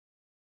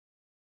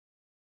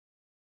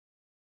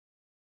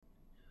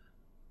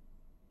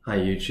Hi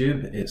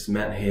YouTube, it's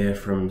Matt here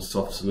from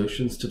Soft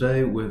Solutions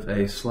today with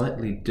a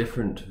slightly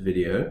different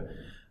video.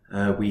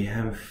 We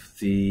have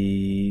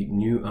the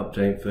new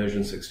update,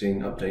 version 16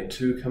 update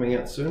 2 coming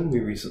out soon. We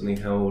recently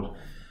held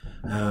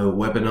a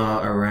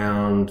webinar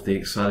around the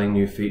exciting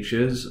new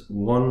features.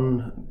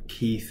 One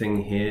key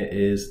thing here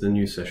is the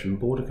new session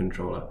border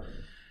controller.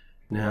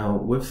 Now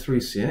with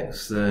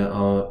 3CX there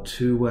are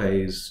two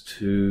ways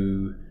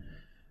to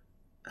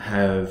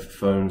have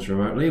phones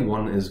remotely.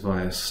 One is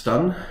via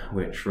stun,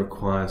 which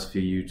requires for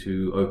you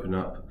to open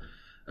up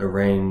a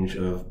range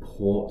of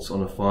ports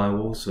on a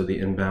firewall so the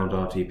inbound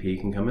RTP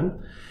can come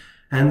in.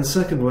 And the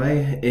second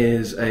way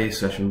is a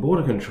session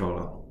border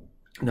controller.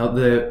 Now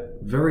they're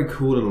very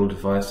cool little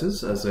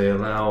devices as they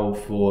allow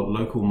for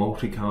local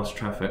multicast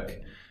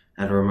traffic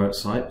at a remote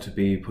site to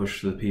be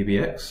pushed to the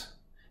PBX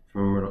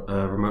from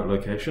a remote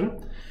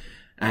location.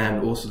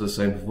 And also the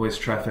same for voice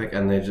traffic,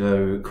 and they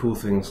do cool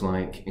things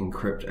like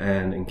encrypt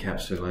and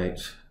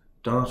encapsulate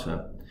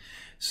data.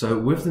 So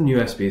with the new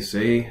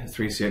SBC,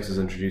 3CX is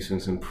introducing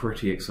some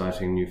pretty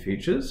exciting new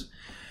features.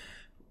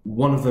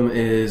 One of them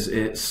is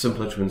it's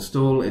simpler to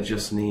install. It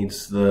just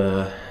needs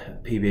the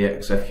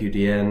PBX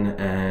FQDN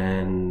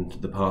and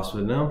the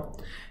password now.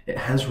 It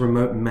has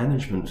remote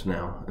management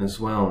now as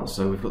well,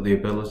 so we've got the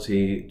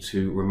ability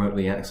to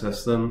remotely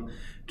access them,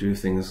 do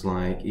things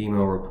like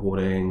email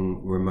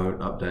reporting, remote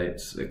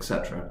updates,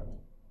 etc.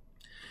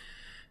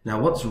 Now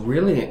what's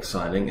really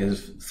exciting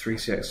is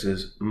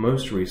 3CX's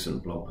most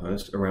recent blog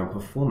post around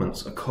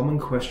performance. A common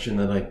question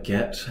that I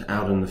get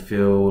out in the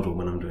field or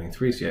when I'm doing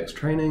 3CX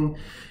training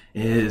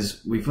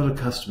is we've got a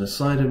customer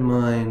site in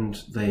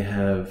mind, they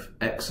have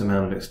X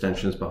amount of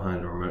extensions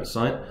behind a remote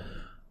site.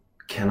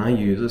 Can I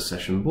use a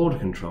session border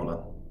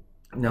controller?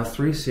 Now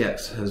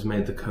 3CX has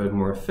made the code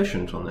more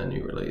efficient on their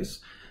new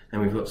release,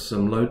 and we've got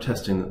some load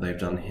testing that they've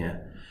done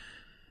here.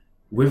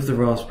 With the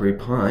Raspberry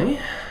Pi,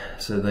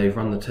 so they've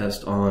run the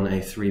test on a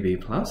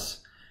 3B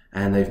Plus,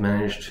 and they've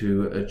managed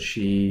to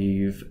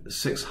achieve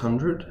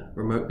 600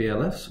 remote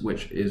BLFs,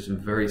 which is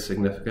very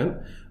significant,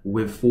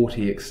 with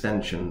 40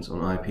 extensions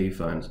on IP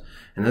phones.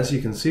 And as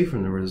you can see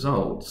from the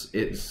results,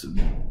 it's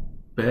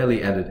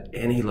barely added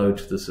any load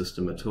to the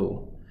system at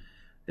all.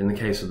 In the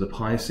case of the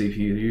Pi CPU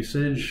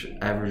usage,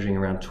 averaging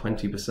around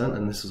 20%,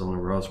 and this is on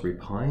a Raspberry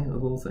Pi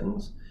of all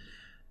things.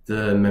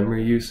 The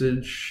memory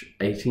usage,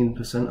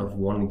 18% of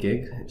 1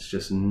 gig. It's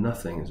just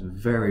nothing. It's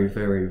very,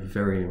 very,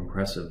 very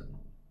impressive.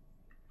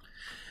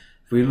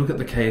 If we look at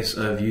the case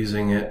of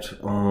using it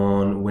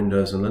on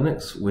Windows and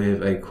Linux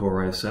with a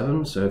Core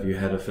i7, so if you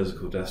had a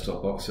physical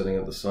desktop box sitting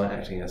at the site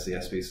acting as the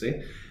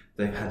SBC,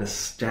 they've had a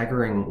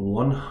staggering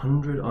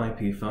 100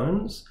 IP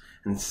phones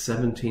and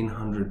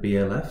 1700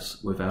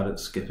 BLFs without it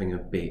skipping a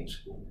beat.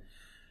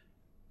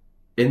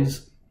 In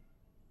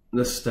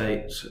the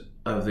state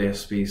of the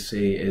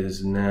SBC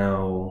is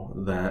now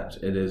that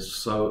it is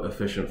so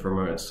efficient for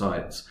remote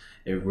sites,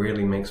 it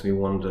really makes me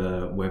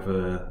wonder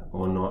whether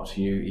or not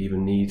you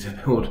even need to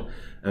build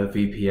a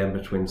VPN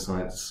between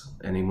sites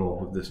anymore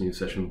with this new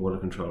session border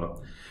controller.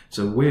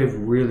 So we're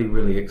really,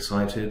 really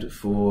excited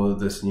for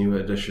this new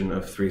edition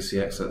of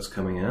 3CX that's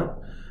coming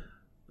out.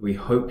 We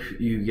hope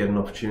you get an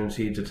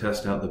opportunity to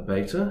test out the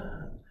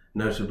beta.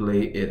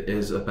 Notably, it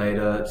is a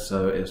beta,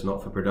 so it's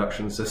not for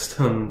production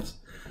systems.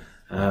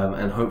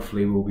 And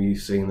hopefully we'll be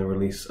seeing the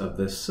release of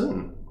this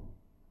soon.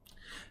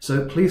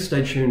 So please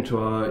stay tuned to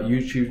our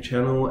YouTube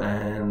channel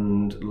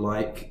and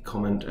like,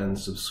 comment and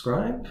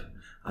subscribe.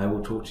 I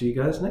will talk to you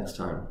guys next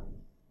time.